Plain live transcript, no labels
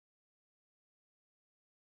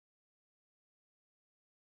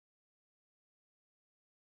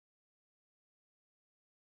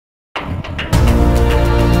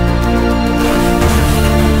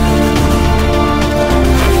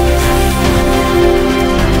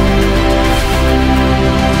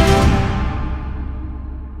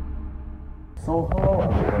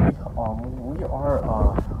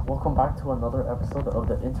episode of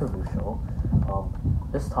the Interview Show.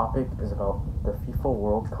 This topic is about the FIFA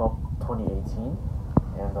World Cup 2018,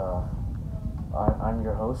 and I'm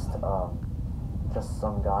your host, just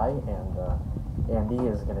some guy, and Andy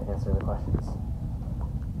is going to answer the questions.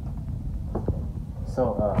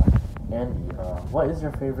 So, Andy, what is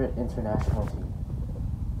your favorite international team?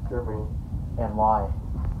 Germany. And why?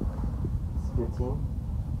 It's a good team.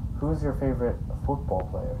 Who's your favorite football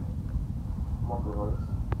player? Marco.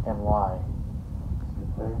 And why? It's a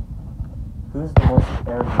good player. Who's the most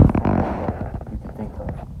arrogant football player you can think of,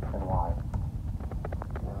 and why?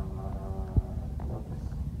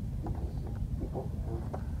 People.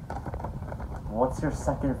 What's your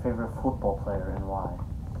second favorite football player, and why?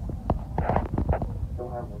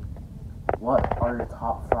 Don't have one. What are your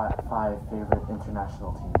top five favorite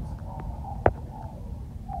international teams?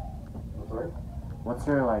 I'm sorry? What's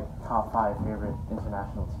your top five favorite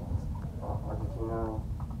international teams? Argentina,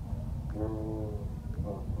 Germany,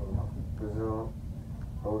 Brazil,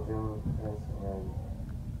 Belgium, France, and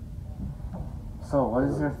So, what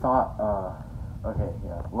is your thought?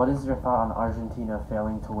 What is your thought on Argentina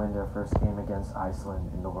failing to win their first game against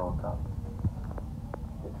Iceland in the World Cup?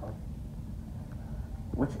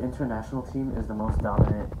 Which international team is the most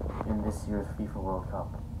dominant in this year's FIFA World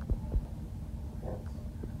Cup? France.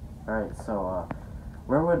 Alright, so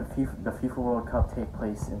where would the FIFA World Cup take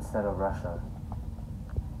place instead of Russia?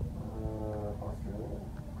 Australia.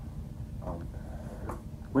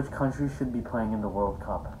 Which country should be playing in the World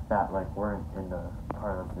Cup that weren't in the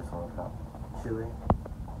part of this World Cup? Chile.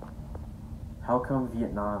 How come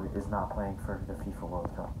Vietnam is not playing for the FIFA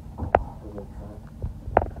World Cup?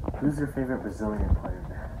 Who's your favorite Brazilian player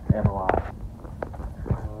and why?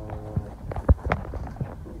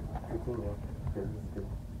 Coutinho.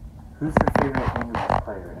 Who's your favorite English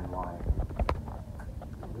player and why?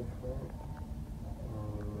 English player?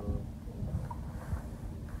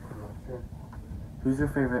 I'm not sure. Who's your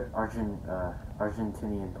favorite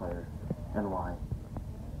Argentinian player and why?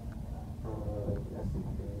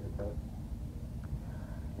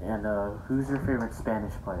 And who's your favorite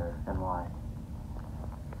Spanish player and why?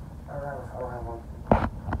 I don't have one.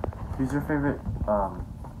 Who's your favorite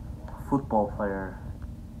football player,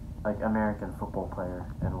 American football player,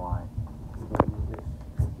 and why?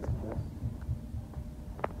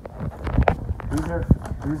 Who's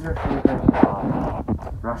your favorite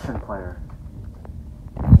Russian player?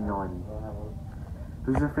 If you know any.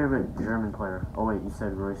 Who's your favorite German player? Oh wait, you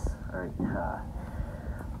said Royce. Alright, yeah.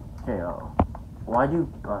 Okay, why do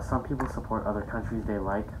some people support other countries they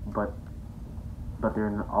like, but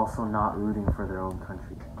they're also not rooting for their own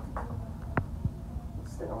country?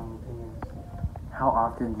 It's their own opinions. How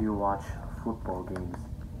often do you watch football games?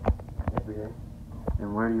 Every day.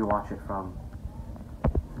 And where do you watch it from?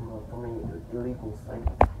 From an illegal site.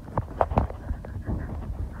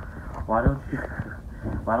 Why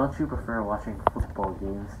don't you prefer watching football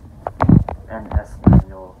games en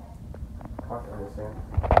Espanol? Hard to understand.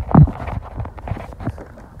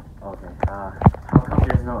 Okay, how come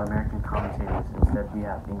there's no American commentators? Instead we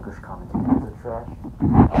have English commentators. They're trash.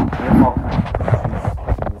 If all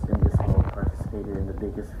countries in this world participated in the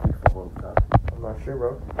biggest FIFA World Cup, I'm not sure,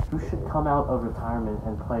 bro. who should come out of retirement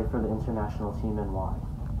and play for the international team and why?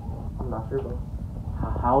 I'm not sure, bro.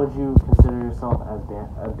 How would you consider yourself as a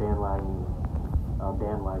bandwagon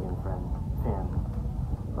fan?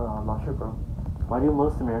 I'm not sure, bro. Why do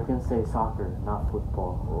most Americans say soccer, not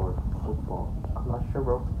football or football? I'm not sure,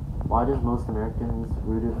 bro. Why does most Americans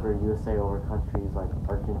rooted for USA over countries like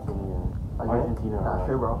Argentina? Not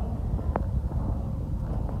sure, bro.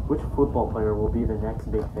 Which football player will be the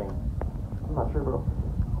next big thing? I'm not sure, bro.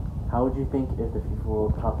 How would you think if the FIFA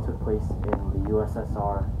World Cup took place in the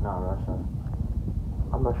USSR, not Russia?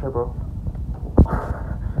 I'm not sure, bro.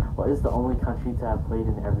 What is the only country to have played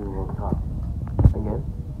in every World Cup? Again?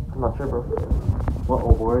 I'm not sure, bro. What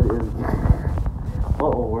award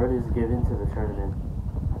is given to the tournament?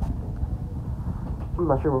 I'm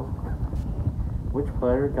not sure, bro. Which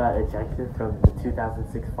player got ejected from the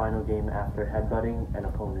 2006 final game after headbutting an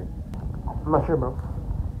opponent? I'm not sure, bro.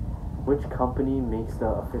 Which company makes the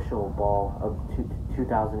official ball of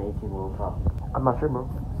 2018 World Cup? I'm not sure, bro.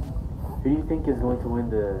 Who do you think is going to win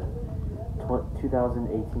the 2018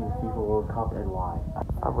 FIFA World Cup and why?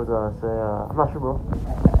 I would say, I'm not sure, bro.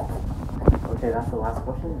 Okay, that's the last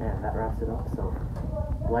question, and that wraps it up. So,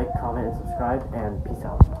 like, comment, and subscribe, and peace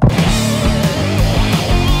out.